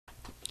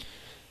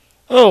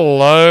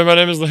Hello, my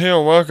name is Lahir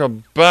and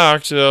welcome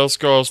back to Elder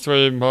Scrolls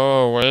 3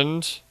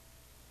 Morrowind.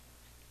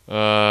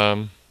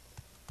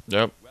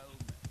 Yep.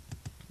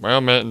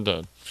 Well met and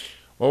dead.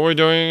 What are we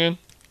doing again?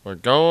 We're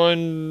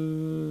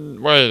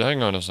going... Wait,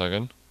 hang on a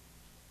second.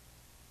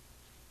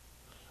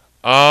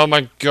 Oh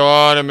my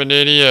god, I'm an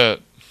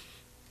idiot.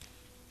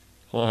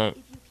 What?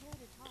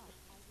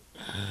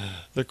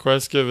 The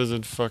quest giver's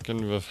in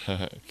fucking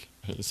Vivek.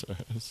 He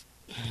says.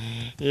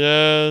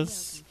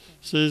 Yes.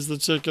 She's the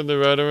chick in the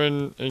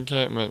Redoran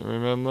encampment,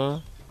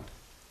 remember?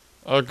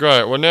 Oh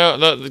great, well now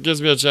that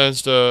gives me a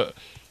chance to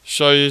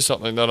show you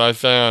something that I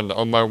found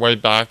on my way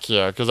back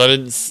here, because I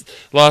didn't,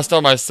 last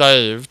time I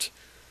saved,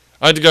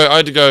 I had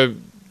to go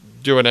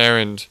do an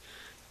errand,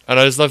 and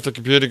I just left the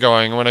computer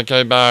going, and when I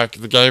came back,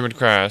 the game had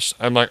crashed.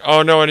 I'm like,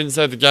 oh no, I didn't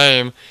save the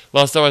game.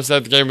 Last time I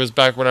saved the game was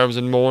back when I was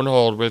in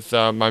Mournhold with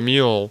my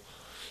mule,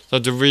 so I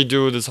had to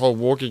redo this whole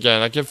walk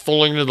again. I kept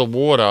falling into the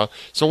water,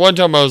 so one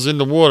time I was in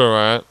the water,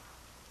 right?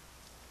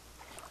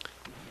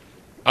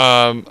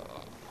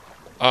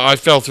 I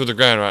fell through the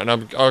ground, right? And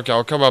I'm okay.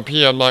 I'll come up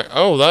here. I'm like,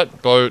 oh,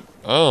 that boat.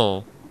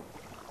 Oh,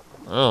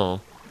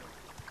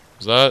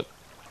 is that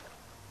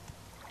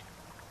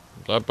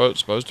boat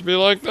supposed to be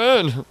like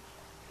that?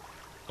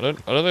 I don't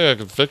think I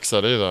can fix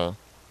that either.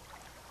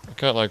 I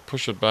can't like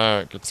push it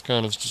back. It's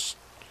kind of just.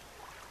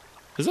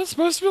 Is that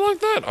supposed to be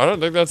like that? I don't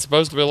think that's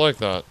supposed to be like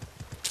that.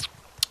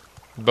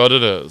 But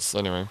it is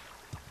anyway.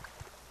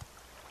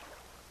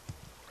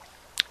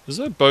 Is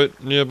there a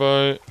boat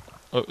nearby?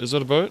 Oh, is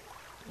it a boat?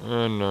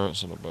 Oh no,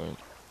 it's not a boat.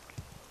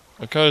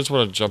 I kind of just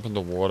want to jump in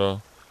the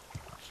water.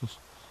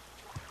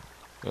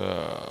 What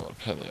a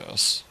pain in the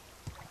ass.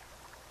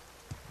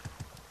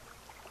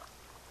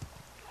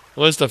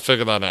 At least I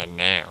figured that out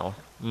now.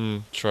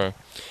 True.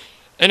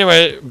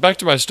 Anyway, back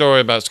to my story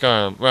about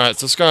Skyrim. Right,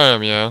 so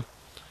Skyrim, yeah.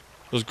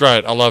 It was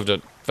great. I loved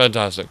it.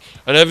 Fantastic.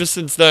 And ever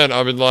since then,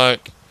 I've been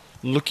like,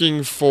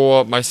 looking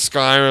for my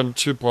Skyrim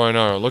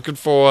 2.0. Looking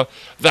for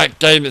that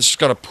game that's just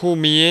gotta pull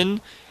me in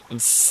and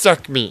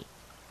suck me.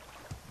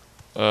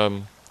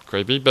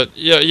 Creepy, but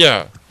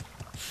yeah.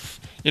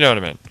 You know what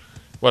I mean.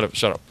 Whatever,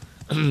 shut up.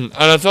 And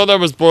I thought that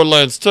was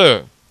Borderlands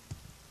 2.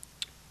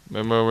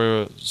 Remember we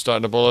were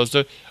starting to Borderlands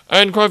 2?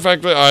 And quite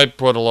frankly, I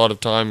put a lot of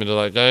time into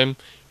that game.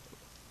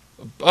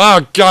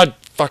 Oh, god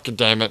fucking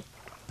damn it.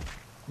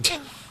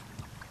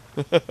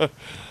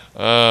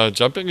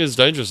 Jumping is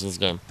dangerous in this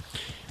game.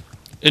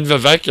 In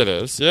Vivek it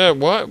is. Yeah,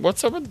 what?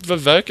 What's up with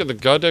Vivek and the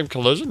goddamn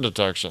collision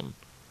detection?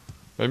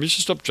 Maybe you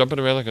should stop jumping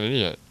around like an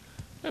idiot.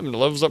 Yeah, it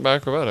levels up my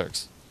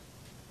acrobatics.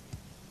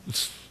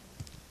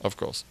 Of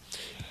course.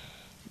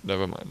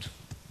 Never mind.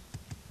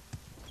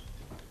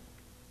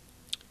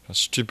 How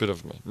stupid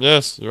of me.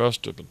 Yes, you are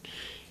stupid.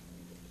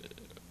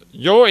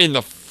 You're in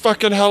the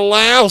fucking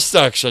halal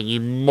section, you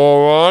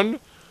moron!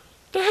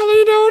 The hell are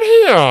you doing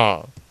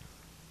here?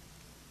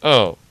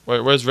 Oh,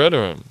 wait, where's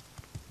Redoran?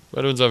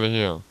 Redoran's over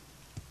here.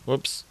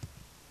 Whoops.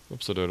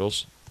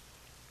 Whoops-a-doodles.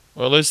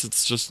 Well, at least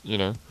it's just, you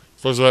know,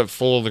 as long as I don't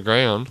fall on the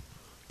ground,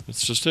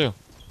 it's just here.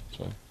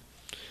 So,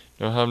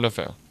 no harm, no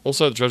foul.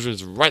 Also, the treasure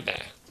is right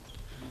there.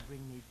 You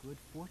bring me good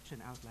fortune,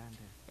 Outlander.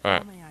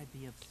 Alright. How may I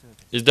be of service?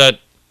 He's dead.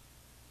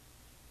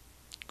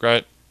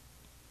 Great.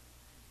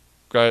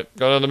 Great.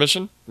 Got another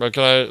mission? Right,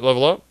 can I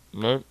level up?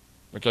 No.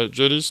 Okay,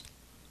 duties.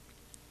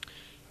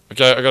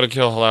 Okay, I gotta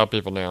kill halal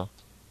people now.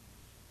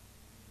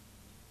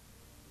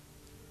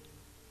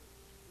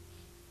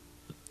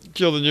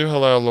 Kill the new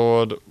halal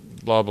lord,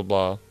 blah blah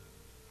blah.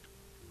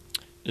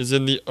 Is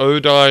in the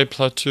Odai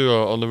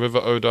Plateau on the river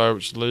Odai,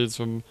 which leads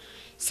from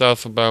south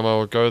from Balmor.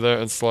 We'll go there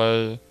and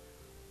slay.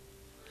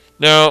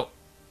 Now,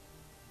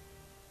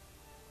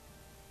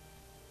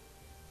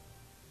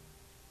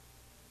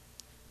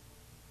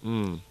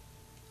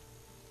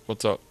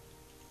 what's up?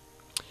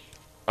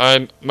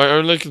 My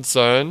only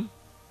concern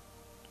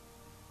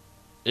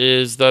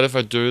is that if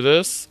I do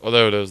this, oh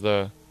there it is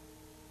there.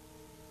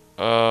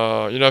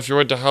 You know, if you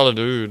went to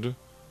Haladud,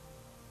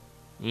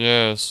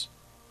 yes.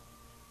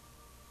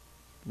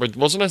 Wait,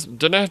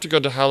 didn't I have to go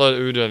to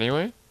Haladud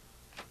anyway?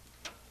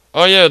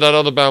 Oh yeah, that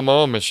other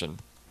Balmor mission.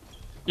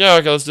 Yeah,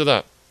 okay, let's do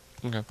that.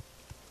 Okay.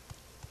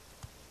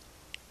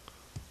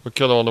 We'll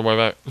kill her on the way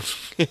back.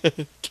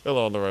 Kill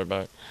her on the way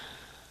back.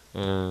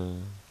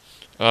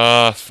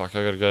 Fuck,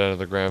 I gotta get out of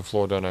the ground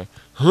floor, don't I?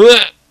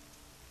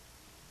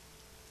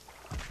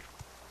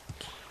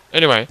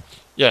 Anyway,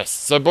 yes,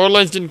 so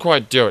Borderlands didn't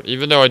quite do it,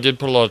 even though I did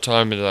put a lot of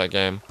time into that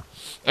game.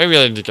 I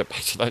really need to get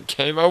back to that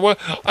game.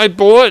 I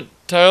bought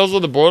Tales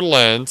of the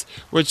Borderlands,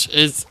 which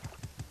is,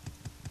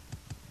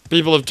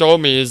 people have told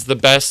me, is the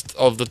best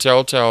of the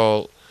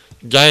Telltale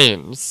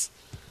games.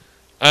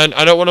 And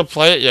I don't want to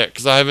play it yet,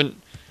 because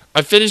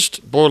I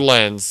finished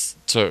Borderlands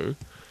 2.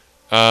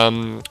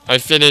 I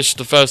finished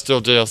the first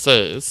two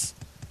DLCs.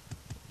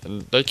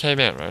 And they came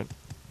out, right?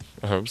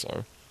 I hope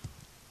so.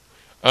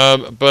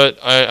 But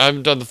I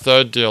haven't done the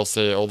third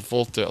DLC or the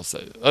fourth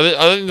DLC.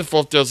 I think the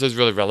fourth DLC is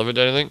really relevant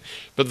to anything,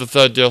 but the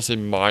third DLC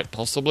might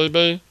possibly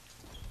be.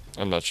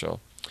 I'm not sure.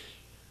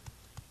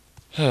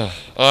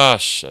 Ah,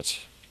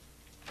 shit.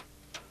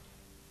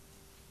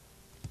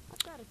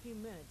 few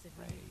minutes if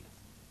we need.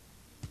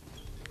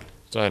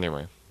 So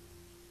anyway,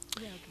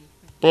 Well, good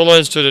friend.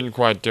 Borderlands 2 didn't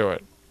quite do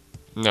it.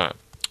 No.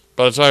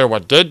 But I'll tell you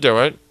what did do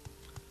it.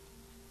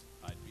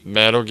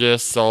 Metal Gear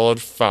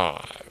Solid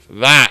 5.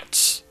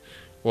 That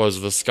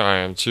was the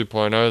Skyrim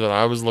 2.0 that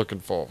I was looking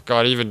for.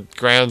 God, even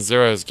Ground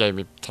Zeroes gave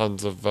me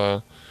tons of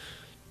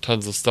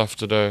stuff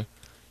to do.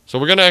 So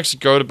we're gonna actually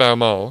go to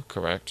Balmoral,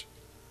 correct?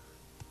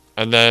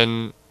 And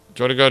then,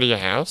 do you want to go to your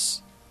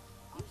house?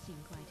 You seem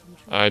quite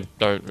intrigued. I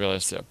don't really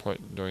see a point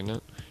in doing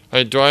that.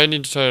 Hey, do I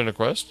need to turn in a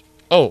quest?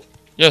 Oh,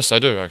 yes, I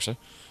do actually.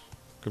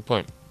 Good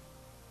point.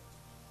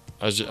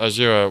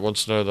 Azura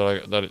wants to know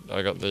that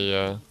I got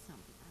the.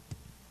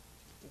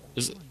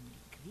 Is it?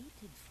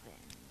 Greeted friend,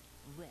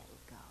 welcome.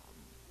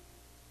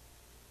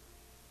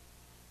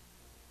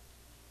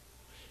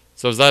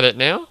 So is that it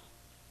now?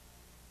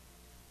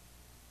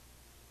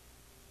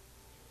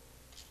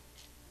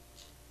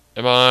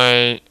 Am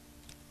I?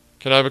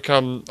 Can I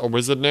become a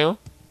wizard now?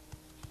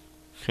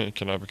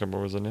 Can I become a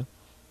wizard now?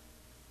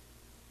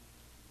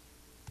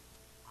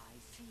 I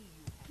see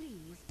you.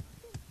 Please.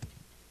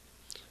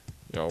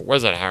 Yo,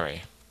 wizard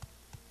Harry.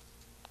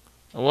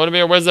 I want to be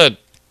a wizard.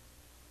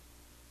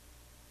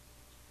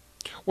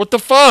 What the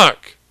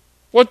fuck?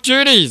 What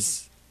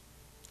duties?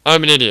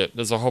 I'm an idiot.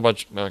 There's a whole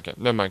bunch. Okay,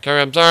 never mind.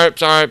 Carry on.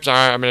 Sorry.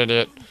 I'm an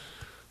idiot.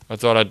 I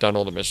thought I'd done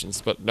all the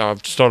missions, but no,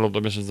 I've just done all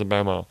the missions in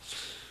Balmoral.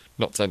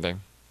 Not the same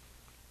thing.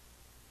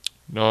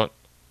 Not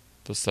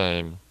the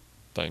same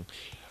thing.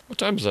 What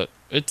time is it?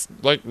 It's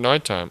like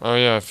nighttime. Oh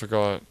yeah, I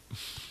forgot.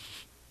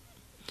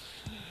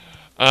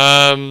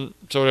 So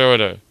what do I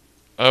do?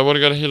 I want to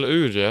go to Hill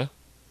Ood, yeah?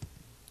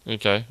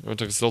 Okay, you want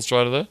to take a Stealth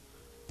Strider there?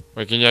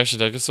 Wait, can you actually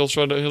take a Stealth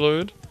Strider at Hill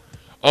Ood?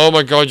 Oh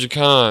my god, you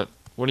can't.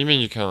 What do you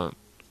mean you can't?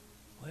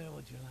 Where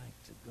would you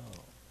like to go?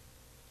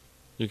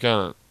 You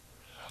can't.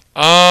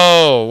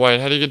 Oh,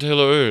 wait, how do you get to Hill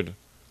Ood?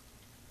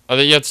 I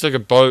think you have to take a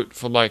boat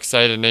from like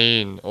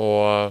Satanine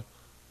or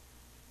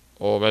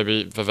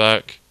maybe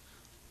Vivek.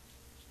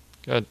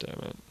 God damn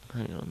it.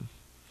 Hang on.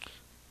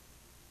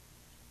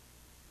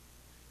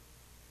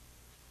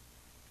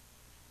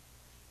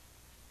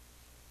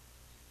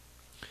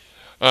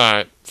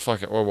 Alright,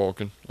 fuck it, we're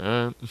walking.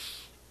 Alright.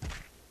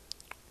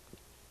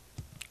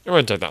 It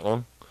won't take that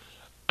long.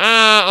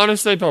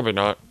 Honestly, probably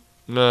not.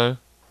 No.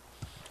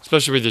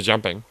 Especially with your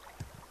jumping.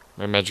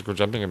 My magical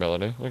jumping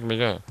ability. Look at me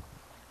go.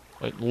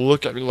 Like,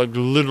 look at me, like,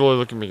 literally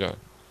look at me go.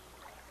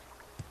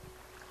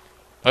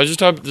 I just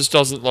hope this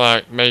doesn't,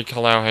 like, make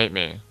Halal hate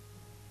me.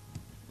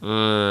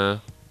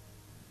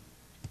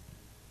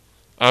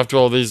 After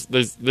all, these,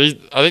 I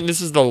think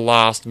this is the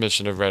last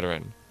mission of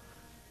Veteran.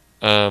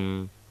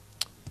 And,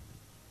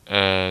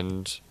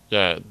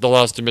 yeah, the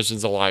last two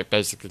missions are, like,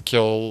 basically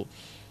kill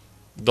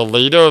the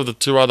leader of the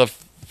two other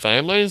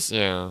families?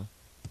 Yeah.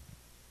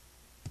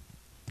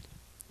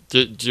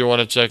 Do you want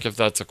to check if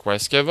that's a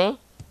quest giver?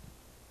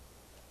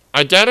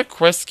 I doubt a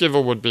quest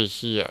giver would be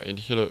here in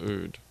Hilla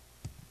Ood.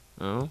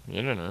 Oh,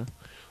 you don't know.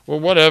 Well,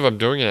 whatever, I'm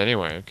doing it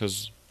anyway,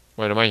 because...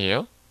 Wait, am I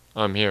here?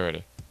 I'm here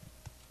already.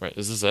 Wait,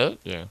 is this it?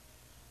 Yeah.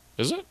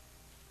 Is it?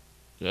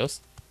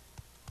 Yes?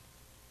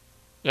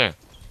 Yeah.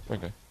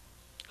 Okay.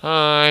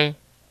 Hi.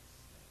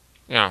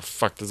 Yeah,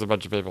 fuck, there's a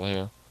bunch of people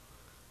here.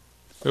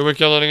 Who we're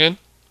killing again?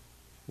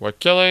 We're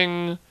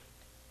killing...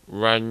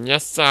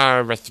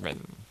 Ranyasa Rethman.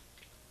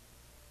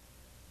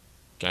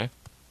 Okay.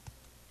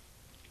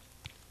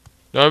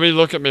 Nobody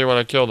look at me when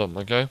I kill them,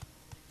 okay?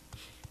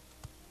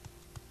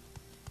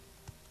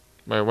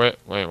 Wait, what?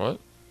 Wait, what?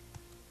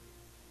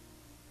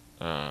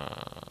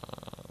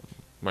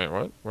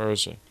 Where is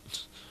she?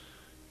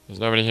 There's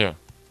nobody here.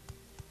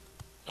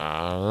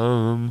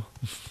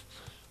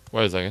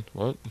 Wait a second,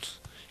 what?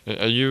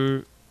 Are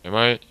you... Am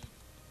I...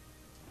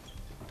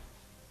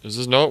 Is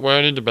this not where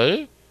I need to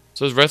be? It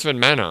says Rethman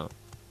Manor.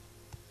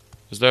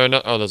 Is there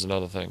another... Oh, there's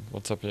another thing.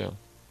 What's up here?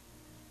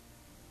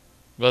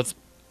 Let's...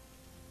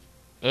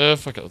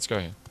 fuck it, let's go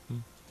here.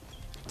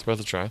 It's worth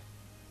a try.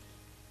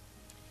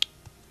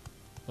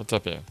 What's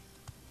up here?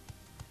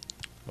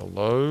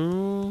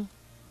 Hello?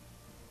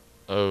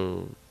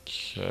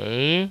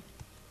 Okay.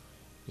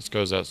 This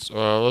goes out...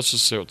 Well, let's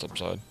just see what's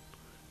upside.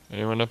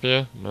 Anyone up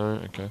here? No?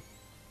 Okay.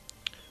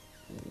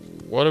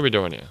 What are we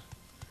doing here?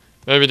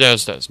 Maybe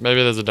downstairs.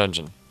 Maybe there's a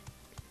dungeon.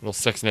 Little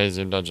Sex and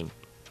Asian dungeon.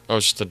 Oh,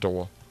 it's just a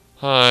door.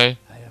 Hi.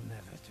 I am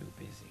never too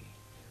busy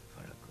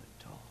for a good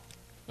talk.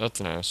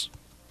 That's nice.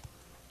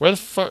 Where the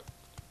fuck?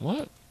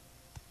 What?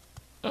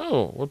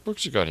 Oh, what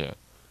books you got here?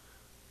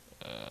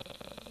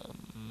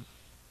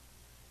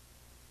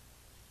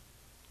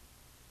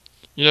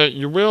 You know,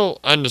 you will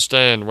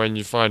understand when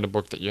you find a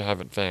book that you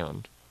haven't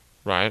found,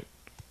 right?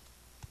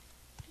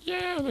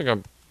 Yeah, I think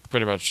I'm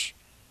pretty much...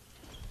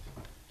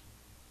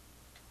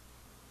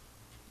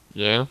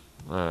 Yeah?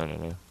 I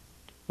don't know.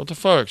 What the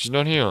fuck? She's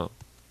not here.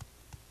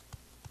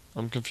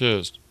 I'm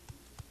confused.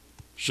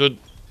 Should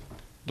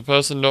the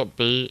person not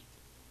be...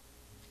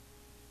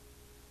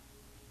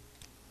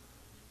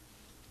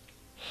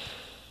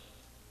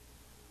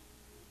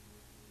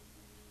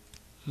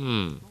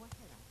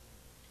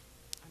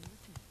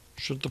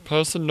 Should the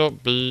person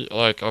not be,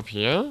 like, up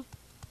here?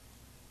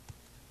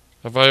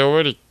 Have I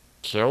already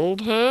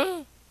killed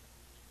her?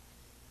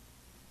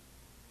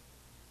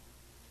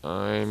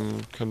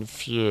 I'm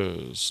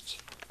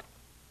confused.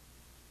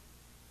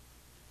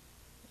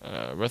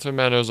 Method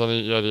manners on the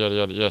yada yada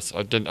yada. Yes,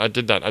 I did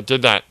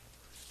that.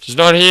 She's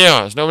not here.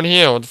 There's no one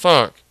here. What the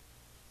fuck?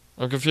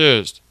 I'm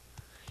confused.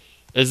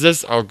 Is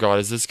this? Oh god,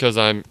 is this because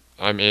I'm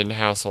in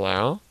House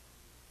Allow?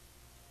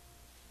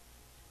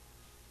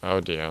 Oh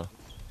dear.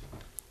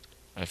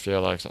 I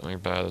feel like something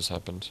bad has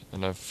happened,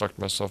 and I've fucked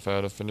myself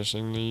out of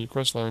finishing the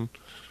quest line.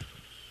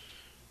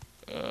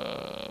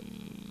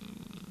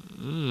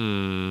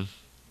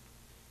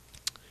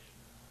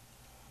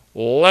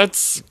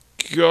 Let's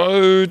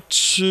go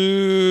to...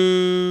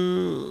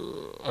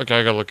 Okay,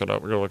 I gotta look it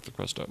up. We gotta look the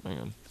quest up. Hang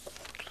on.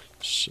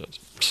 Shit.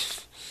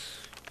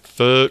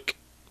 Fuck.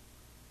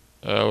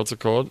 What's it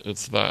called?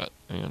 It's that.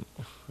 Hang on.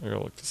 I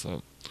gotta look this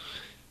up.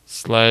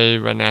 Slay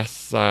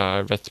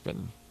Renassa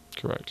Vespin.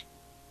 Correct.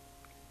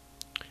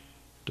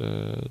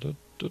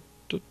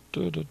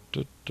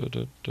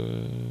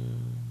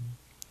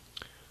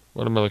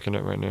 What am I looking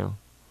at right now?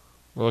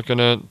 We're looking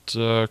at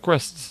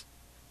quests.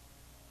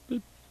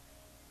 Beep.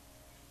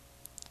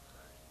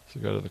 So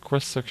go to the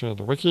quest section of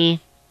the wiki.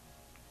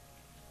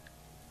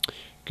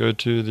 Go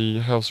to the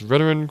House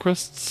Veteran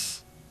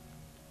quests.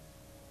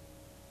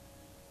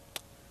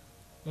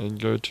 And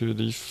go to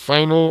the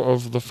final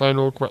of the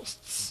final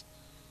quests.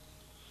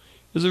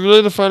 Is it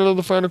really the final of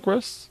the final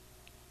quests?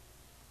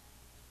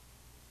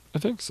 I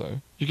think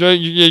so. You can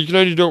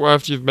only do it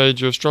after you've made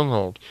your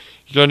stronghold.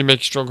 You can only make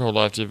a stronghold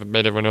after you've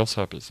made everyone else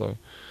happy, so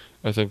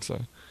I think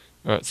so.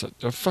 Alright, so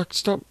fuck,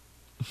 stop.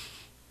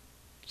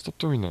 Stop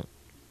doing that.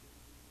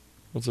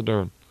 What's it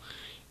doing?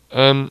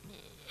 Every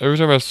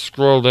time I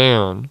scroll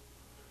down,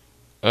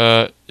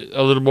 a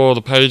little more of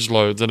the page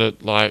loads and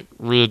it like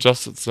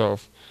readjusts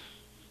itself.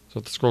 So I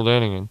have to scroll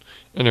down again.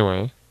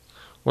 Anyway,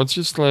 once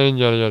you've slain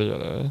yada yada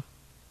yada,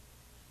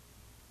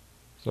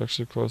 it's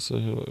actually closer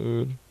here to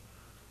Ood.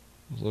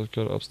 So let's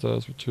go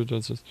upstairs with 2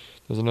 dances.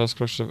 There's a nice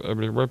collection of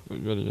ebony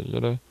weapons, yada yada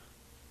yada.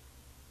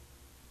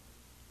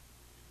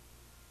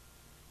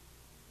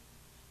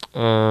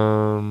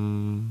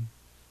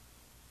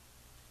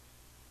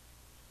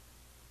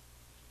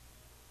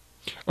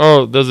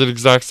 Oh, there's an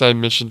exact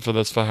same mission for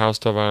this for House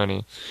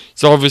Tavani.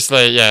 So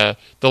obviously, yeah,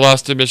 the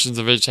last 2 missions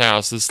of each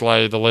house is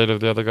slay the leader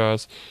of the other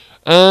guys.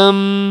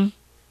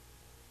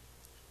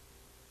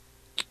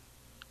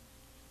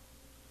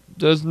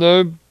 There's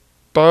no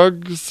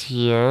bugs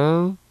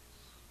here.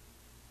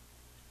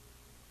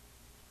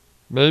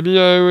 Maybe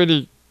I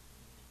already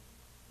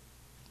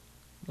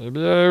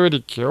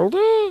killed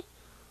her?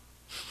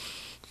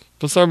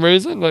 For some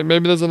reason? Like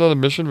maybe there's another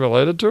mission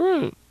related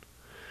to it?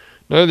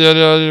 No, the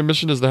other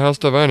mission is the House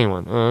Tavani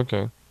one. Oh,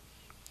 okay.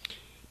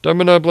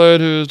 Diamond Blade,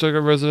 who's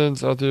taken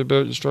residence after you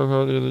built your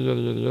stronghold, yada yada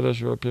yada yada,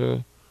 she will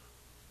appear.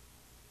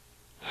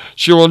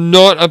 She will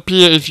not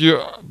appear if you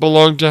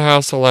belong to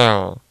House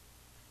Allow.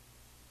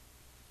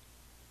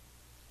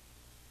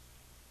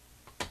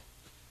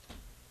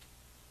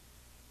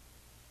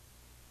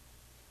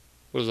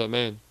 What does that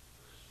mean?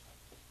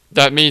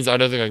 That means I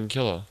don't think I can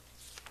kill her.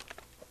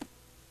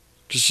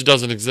 Because she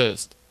doesn't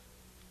exist.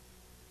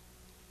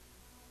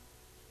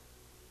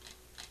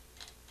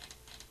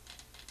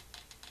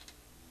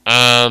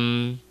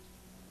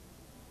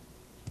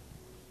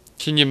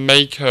 Can you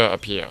make her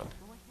appear?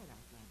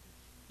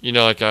 You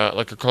know, like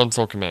a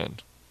console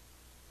command.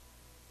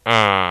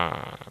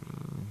 I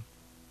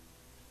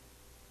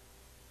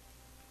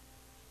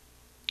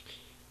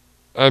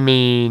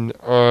mean,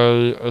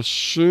 I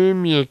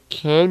assume you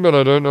can, but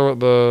I don't know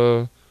what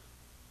the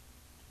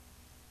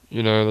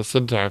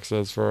syntax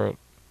is for it.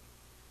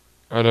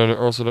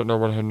 Also don't know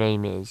what her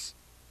name is.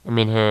 I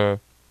mean,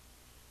 her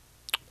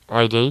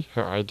ID?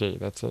 Her ID,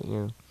 that's it,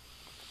 yeah.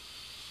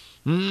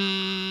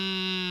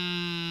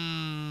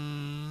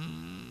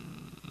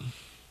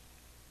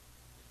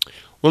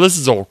 Well, this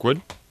is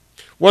awkward.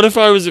 What if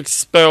I was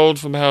expelled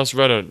from House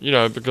Reddit? You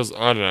know, because,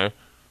 I don't know.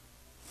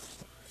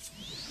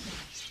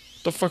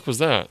 The fuck was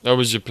that? That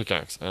was your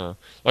pickaxe. Oh.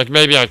 Like,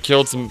 maybe I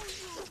killed some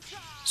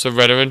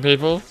veteran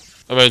people.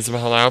 I mean, some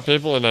halal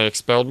people, and they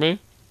expelled me.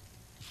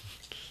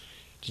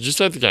 Did you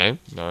save the game?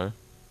 No.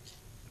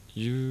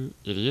 You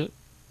idiot.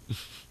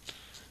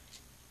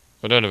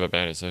 I don't have a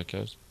bounty, so who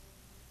cares?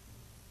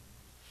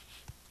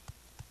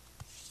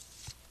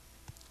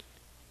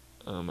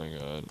 Oh my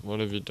god, what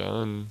have you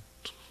done?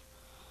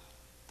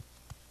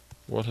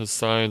 What has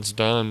science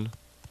done?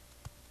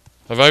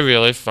 Have I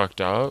really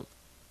fucked up?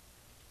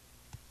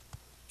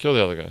 Kill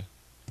the other guy.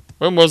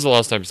 When was the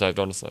last time you saved,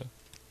 honestly?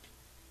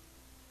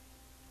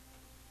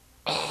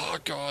 Oh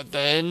god,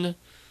 then.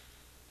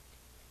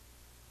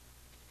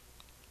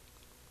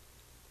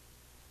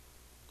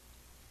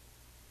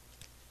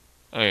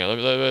 Hang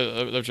on,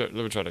 let me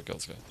try to kill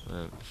this guy.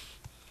 Right.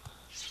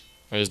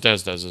 Oh, he's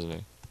downstairs, isn't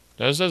he?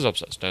 Downstairs or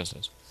upstairs?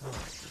 Downstairs.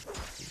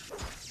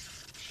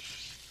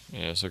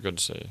 Yeah, so good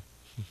to see you.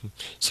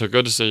 So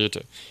good to see you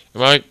too.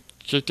 Am I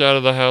kicked out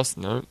of the house?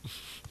 No.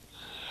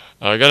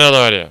 I got another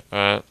idea.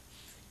 Alright.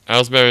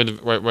 Ellesmere,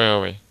 wait, where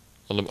are we?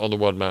 On the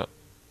world map.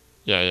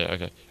 Yeah,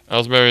 okay.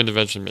 Ellesmere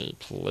intervention me,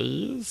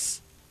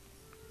 please.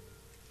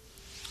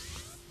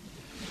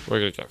 We're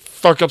gonna go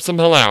fuck up some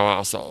Halal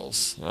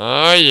assholes.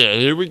 Oh yeah,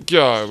 here we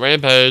go.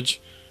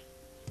 Rampage.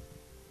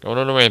 Going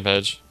on a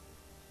rampage.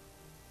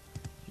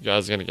 You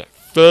guys are gonna get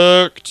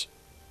fucked.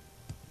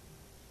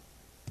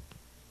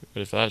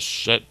 Ready for that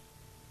shit?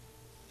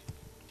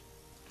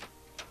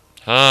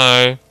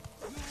 Hi.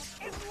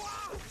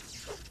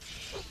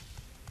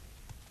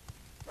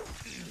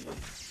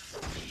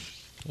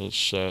 Oh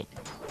shit.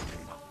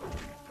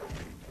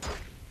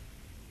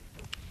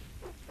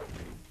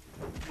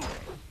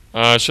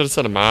 I should have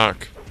set a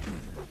mark.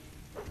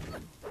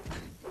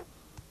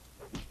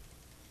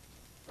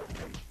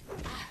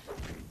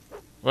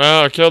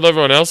 Well, I killed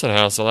everyone else in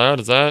House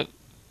Aloud, is that?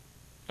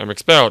 I'm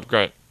expelled,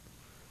 great.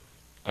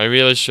 I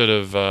really should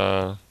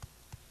have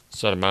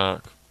set a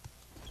mark.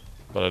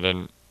 But I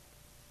didn't.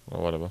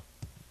 Well, whatever.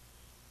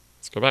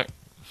 Let's go back. Is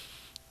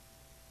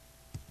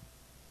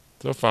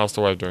there a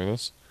faster way of doing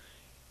this?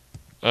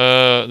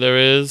 There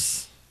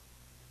is.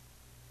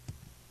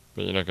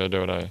 But you're not gonna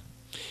do it, eh?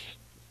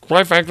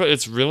 Quite frankly,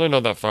 it's really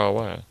not that far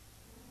away.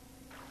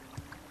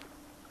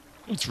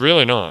 It's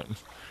really not.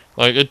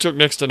 Like, it took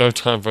next to no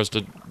time for us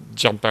to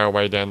jump our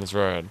way down this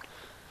road.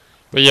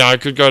 But yeah, I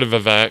could go to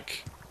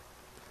Vivek.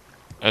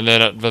 And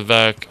then at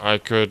Vivek, I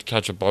could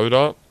catch a boat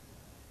up.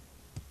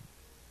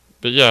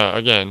 But yeah,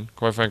 again,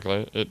 quite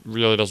frankly, it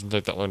really doesn't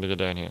take that long to get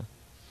down here.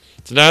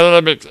 So now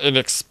that I'm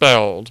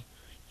expelled,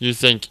 you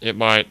think it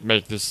might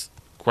make this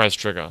quest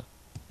trigger.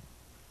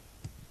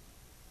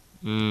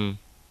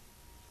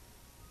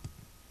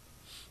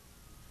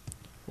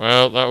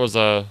 Well, that was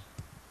a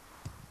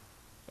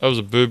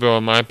boo-boo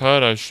on my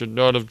part. I should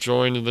not have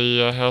joined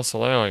the House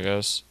Allow, I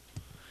guess.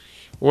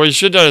 What you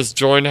should have done is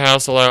join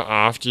House Allow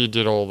after you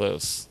did all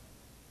this.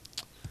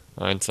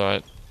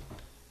 Hindsight.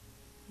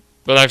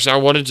 But actually, I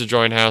wanted to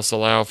join House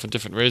Allow for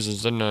different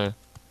reasons, didn't I?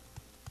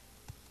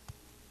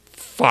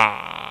 Fuck.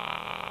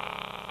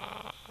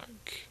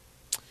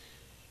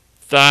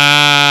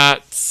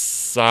 That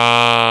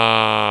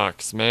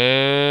sucks,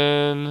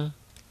 man.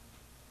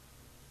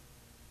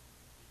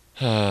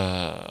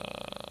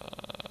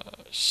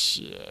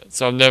 Shit.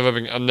 So I'm never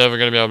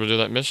gonna be able to do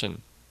that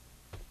mission.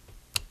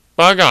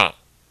 Bugger.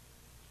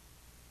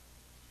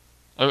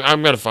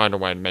 I'm gonna find a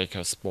way to make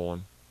her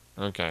spawn.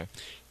 Okay.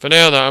 For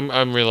now, though,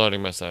 I'm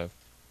reloading my save.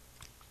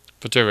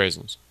 For two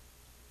reasons.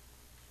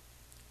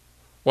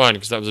 One,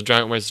 because that was a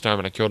giant waste of time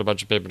and I killed a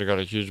bunch of people and got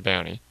a huge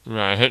bounty.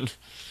 Right.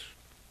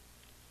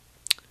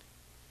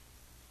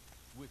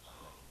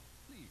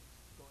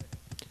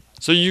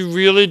 So you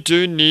really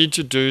do need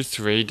to do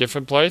 3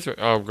 different playthroughs.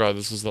 Oh god,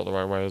 this is not the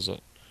right way, is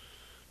it?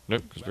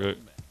 Nope.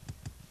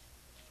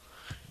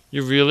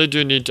 You really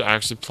do need to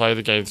actually play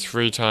the game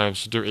 3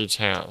 times to do each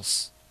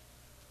house.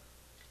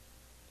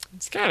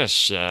 It's kind of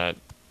shit.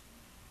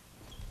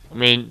 I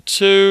mean,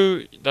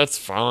 2, that's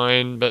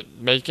fine, but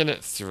making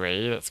it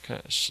 3, that's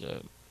kind of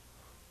shit.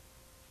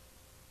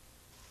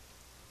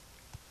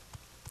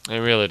 It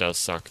really does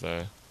suck,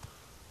 though.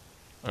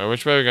 Alright,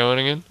 which way are we going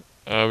again?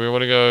 We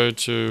want to go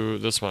to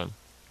this one.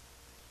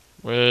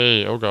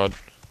 Wait, oh god.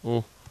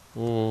 Ooh,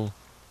 ooh.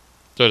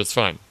 Dude, it's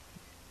fine.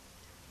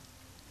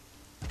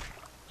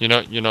 You're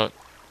not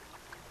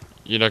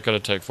gonna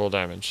take full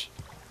damage.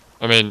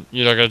 I mean,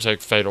 you're not gonna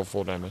take fatal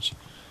full damage.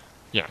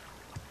 Yeah.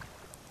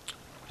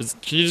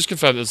 Can you just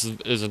confirm this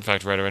is in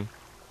fact Redoin?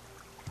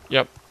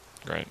 Yep.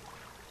 Great.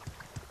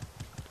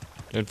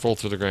 Don't fall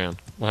through the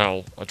ground.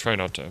 Well, I try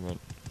not to, but...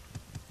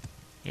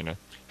 You know.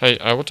 Hey,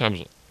 what time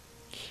is it?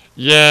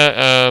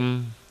 Yeah,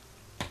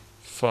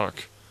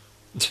 fuck.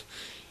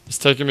 It's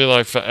taking me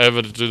like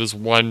forever to do this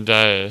one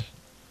day.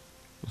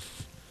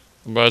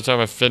 And by the time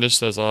I finish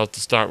this, I'll have to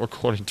start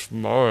recording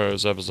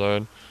tomorrow's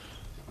episode.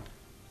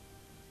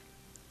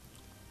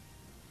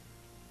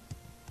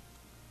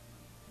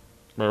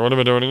 Wait, what am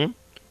I doing again?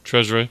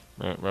 Treasury.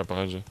 Right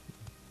behind you.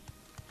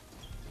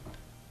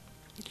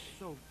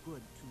 So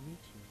good to meet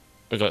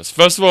you. Okay, so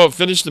first of all,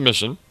 finish the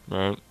mission.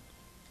 Right.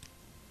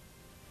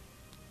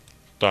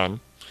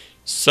 Done.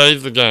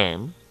 Save the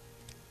game.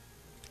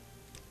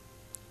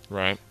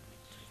 Right.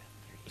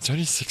 It's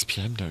only 6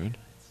 PM, dude.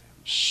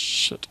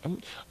 Shit.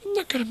 I'm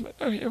not gonna...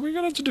 Are we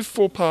gonna have to do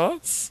 4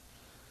 parts?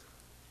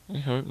 I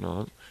hope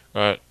not.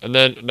 Right, and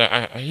then... No,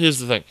 here's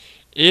the thing.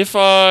 If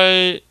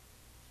I...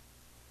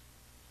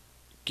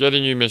 get a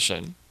new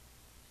mission...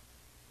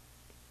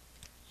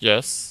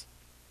 Yes.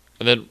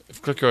 And then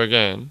click her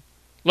again.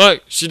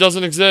 Look! She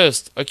doesn't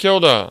exist! I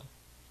killed her!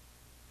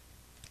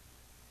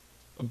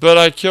 But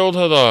I killed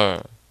her,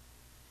 though.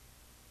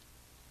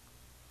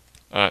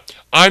 Alright.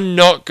 I'm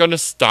not gonna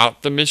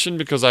start the mission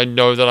because I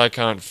know that I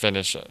can't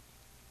finish it.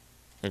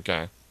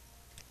 Okay.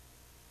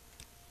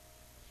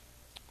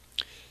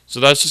 So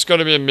that's just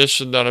gonna be a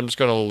mission that I'm just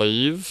gonna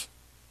leave.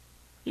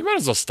 You might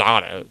as well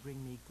start it.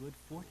 Bring me good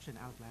fortune,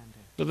 Outlander.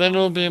 But then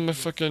it'll be in my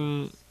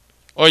fucking...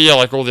 Oh yeah,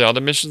 like all the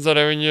other missions that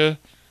are in you.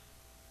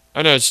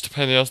 I know, it's just a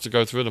pain in the ass to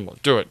go through them all.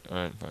 Do it.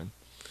 Alright, fine.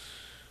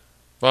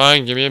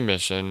 Fine, give me a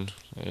mission.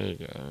 There you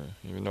go.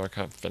 Even though I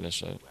can't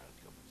finish it.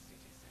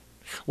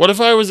 What if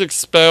I was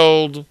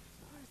expelled? Where's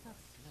that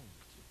slave?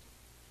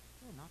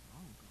 You're not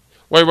wrong,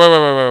 God. Wait.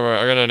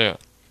 I got an idea.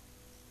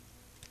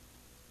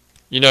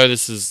 You know,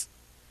 this is...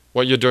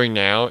 What you're doing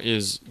now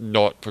is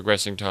not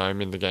progressing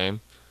time in the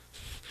game.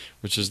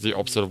 Which is the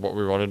opposite of what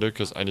we want to do,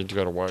 because I need to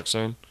go to work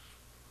soon.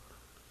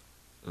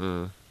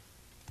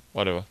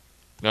 Whatever.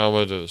 No, I'm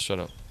gonna do this. Shut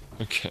up.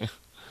 Okay.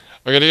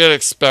 I'm gonna get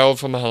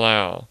expelled from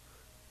Halal.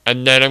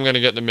 And then I'm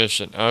gonna get the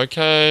mission.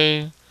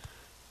 Okay.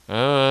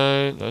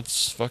 Alright.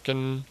 Let's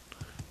fucking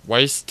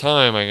waste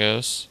time, I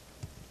guess.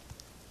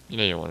 You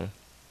know you wanna.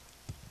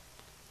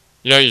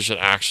 You know what you should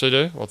actually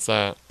do? What's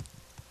that?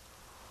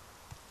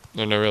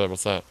 No, really,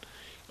 what's that?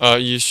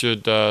 You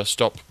should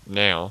stop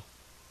now.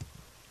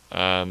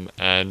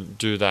 And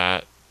do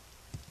that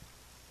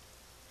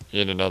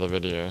in another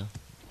video.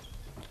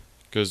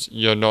 Because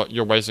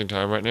you're wasting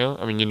time right now.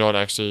 I mean, you're not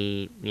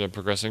actually,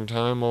 progressing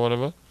time or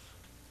whatever.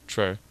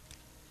 True.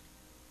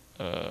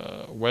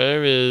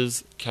 Where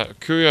is...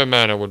 Curio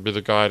Manor would be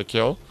the guy to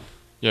kill.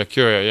 Yeah,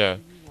 Curio, yeah.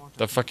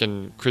 That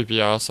fucking creepy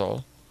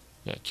asshole.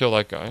 Yeah, kill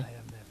that guy.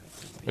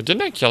 But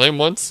didn't I kill him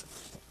once?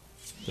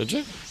 Did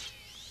you?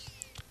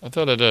 I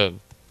thought I did.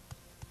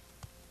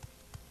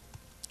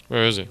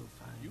 Where is he?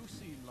 You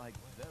seem like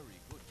very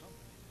good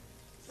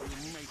company.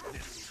 You make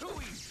this too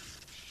easy.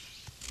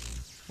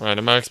 Right,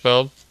 am I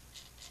expelled?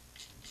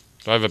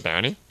 Do I have a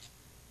bounty?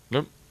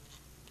 Nope.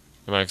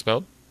 Am I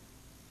expelled?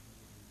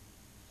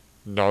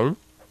 No.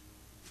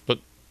 But...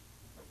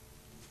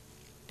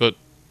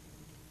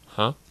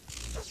 Huh?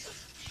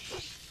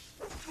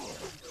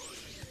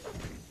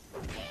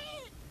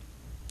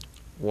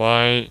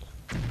 Why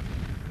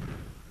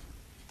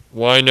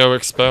no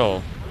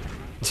expel?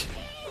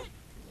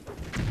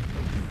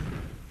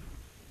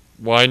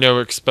 Why no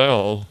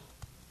expel?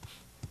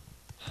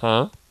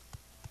 Huh?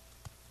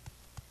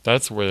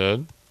 That's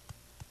weird.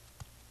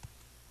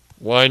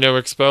 Why no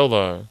expel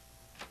though?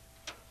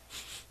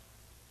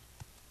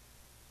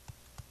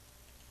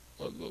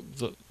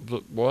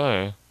 But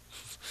why?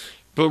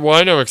 But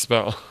why no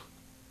expel?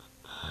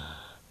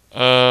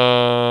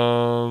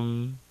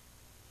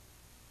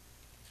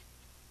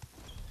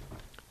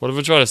 What if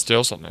we try to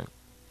steal something?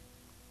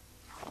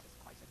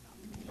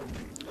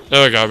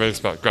 There we go, I've been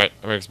expelled. Great,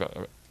 I've been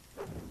expelled.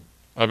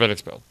 I've been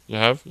expelled. You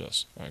have?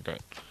 Yes. Alright,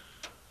 great.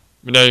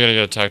 But now you're gonna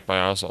get attacked by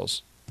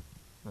assholes.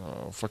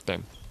 Oh, fuck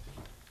them.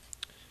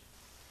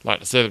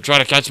 Like to see them trying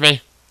to catch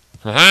me?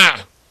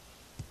 Haha!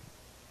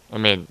 I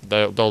mean,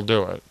 they'll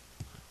do it.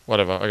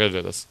 Whatever, I gotta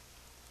do this.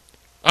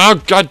 Oh,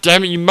 god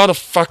damn it, you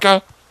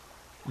motherfucker!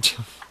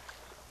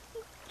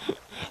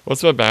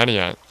 What's my bounty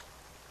at?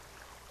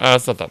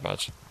 It's not that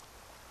much.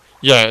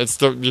 Yeah, it's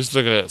still, just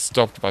look at it,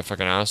 stopped by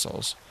fucking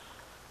assholes.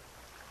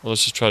 Well,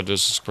 let's just try to do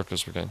this as quick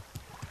as we can.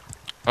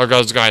 Oh god,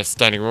 there's a guy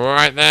standing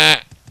right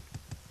there!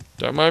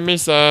 Don't mind me,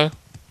 sir.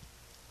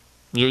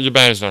 Your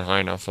bounty's not high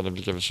enough for them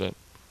to give a shit.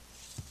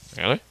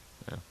 Really?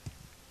 Yeah.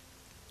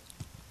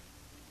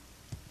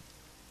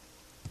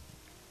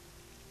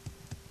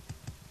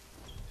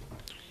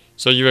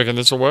 So you reckon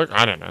this will work?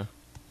 I don't know.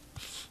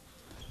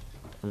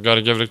 I've got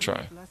to give it a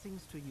try.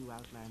 Blessings to you,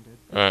 Outlander.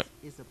 Alright.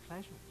 This is a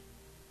pleasure.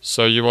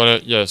 So you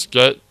want to, yes,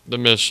 get the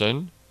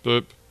mission.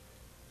 Boop.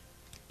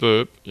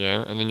 Boop.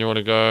 Yeah, and then you want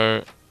to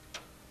go...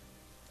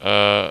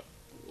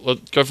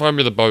 go find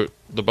me the boat.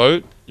 The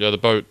boat? Yeah, the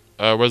boat.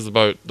 Where's the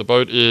boat? The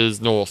boat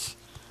is north.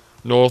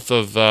 North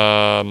of,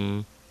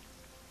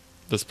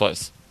 this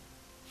place.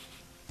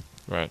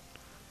 Right.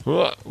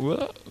 Don't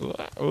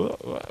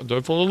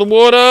fall in the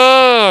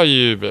water,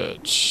 you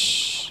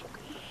bitch.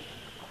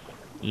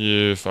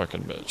 You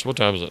fucking bitch. What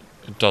time is it?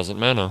 It doesn't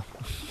matter.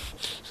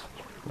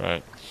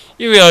 Right.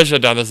 You really should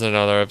have done this in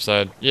another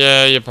episode.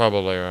 Yeah, you're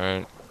probably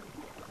right.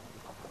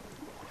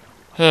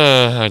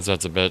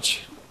 That's a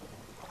bitch.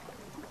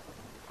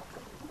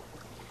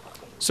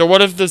 So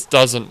what if this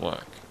doesn't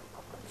work?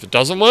 If it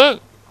doesn't work?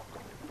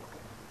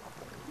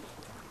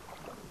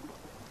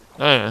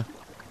 I don't know.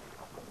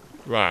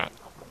 Right.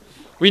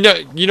 We know,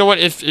 you know what,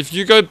 if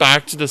you go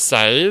back to the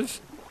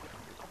save,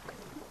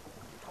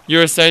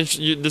 you're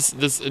essentially,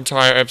 this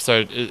entire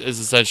episode is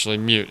essentially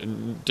mute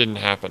and didn't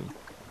happen.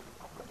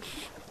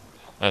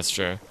 That's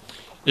true.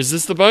 Is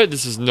this the boat?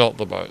 This is not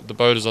the boat. The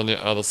boat is on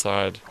the other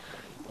side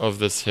of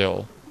this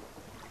hill.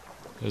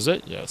 Is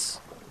it? Yes.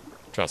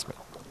 Trust me.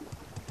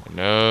 I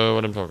know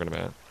what I'm talking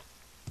about.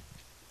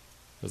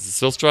 There's a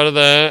sill strider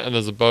there, and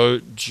there's a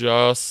boat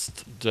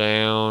just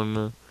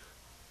down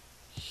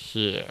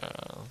here.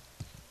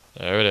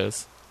 There it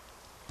is.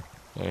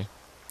 Okay.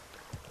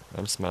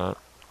 I'm smart.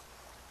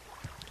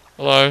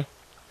 Hello.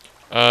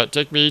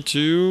 Take me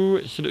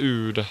to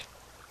Hidood.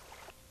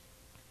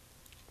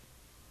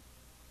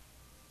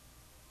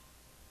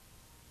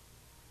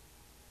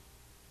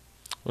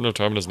 I wonder what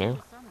time it is now.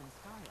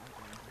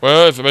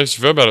 Well, if it makes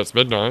you feel better, it's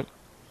midnight.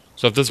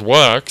 So if this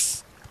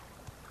works...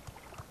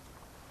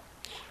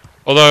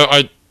 Although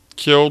I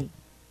killed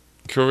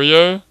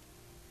Curio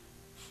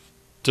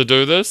to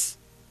do this.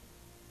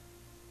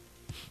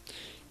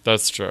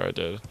 That's true, I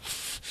did.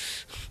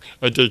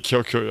 I did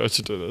kill Kuyo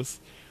to do this.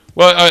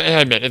 Well,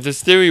 hey man, if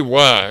this theory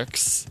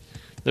works,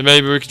 then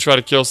maybe we could try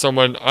to kill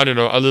someone, I don't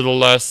know, a little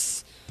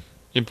less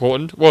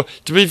important. Well,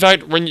 to be fair,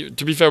 when you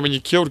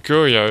killed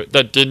Kuyo,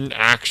 that didn't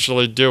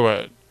actually do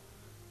it.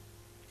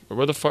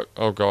 Where the fuck?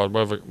 Oh god,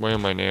 where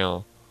am I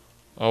now?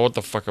 Oh, what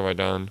the fuck have I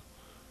done?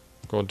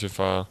 Gone too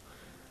far.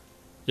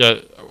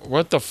 Yeah,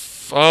 what the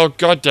oh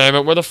god damn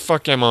it, where the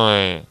fuck am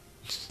I?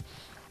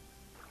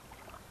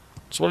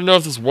 Just want to know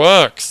if this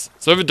works.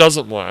 So if it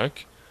doesn't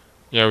work,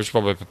 yeah, we should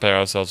probably prepare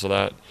ourselves for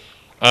that.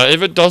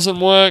 If it doesn't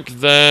work,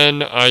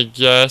 then I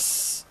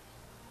guess,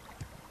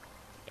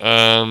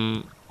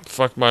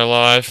 fuck my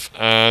life,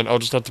 and I'll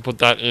just have to put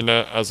that in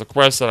as a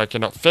quest that I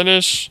cannot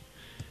finish,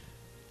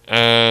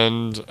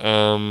 and,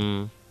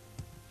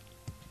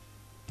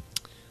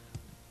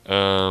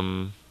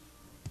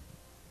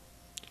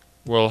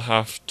 we'll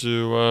have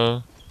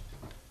to,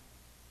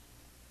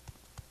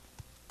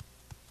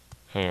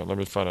 hang on, let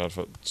me find out if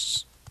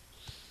it's,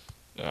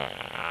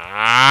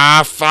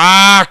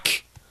 fuck!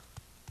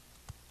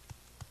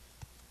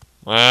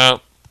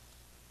 Well,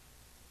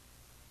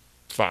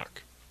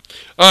 fuck.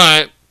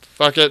 Alright,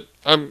 fuck it.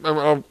 I'm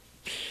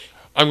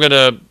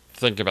gonna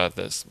think about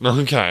this.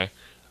 Okay.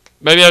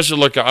 Maybe I should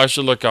look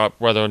up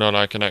whether or not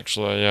I can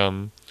actually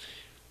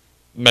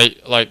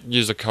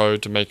use a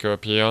code to make her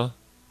appear.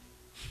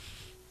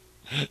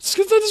 Just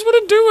because I just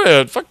want to do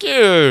it. Fuck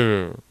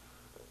you.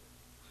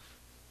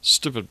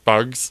 Stupid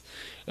bugs.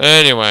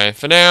 Anyway,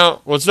 for now,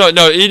 well, it's not.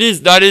 No,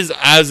 that is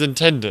as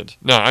intended.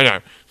 No, I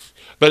know.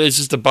 But it's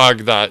just a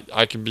bug that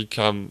I can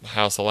become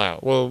house allow.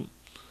 Well,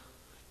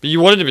 but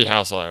you wanted to be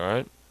house allow,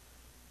 right?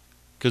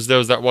 Because there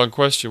was that one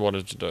quest you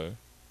wanted to do.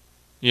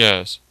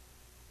 Yes.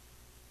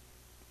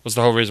 That's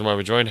the whole reason why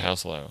we joined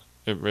house allow.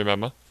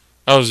 Remember?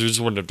 You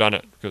just wouldn't have done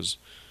it because,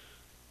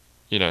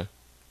 you know,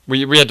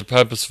 we had to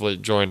purposefully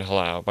join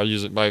allow by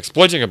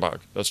exploiting a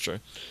bug. That's true.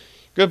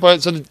 Good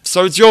point.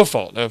 So it's your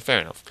fault. No, fair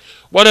enough.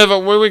 Whatever.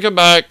 When we come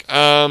back,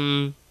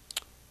 yeah,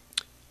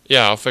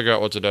 I'll figure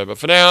out what to do. But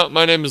for now,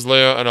 my name is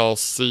Leo, and I'll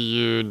see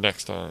you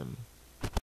next time.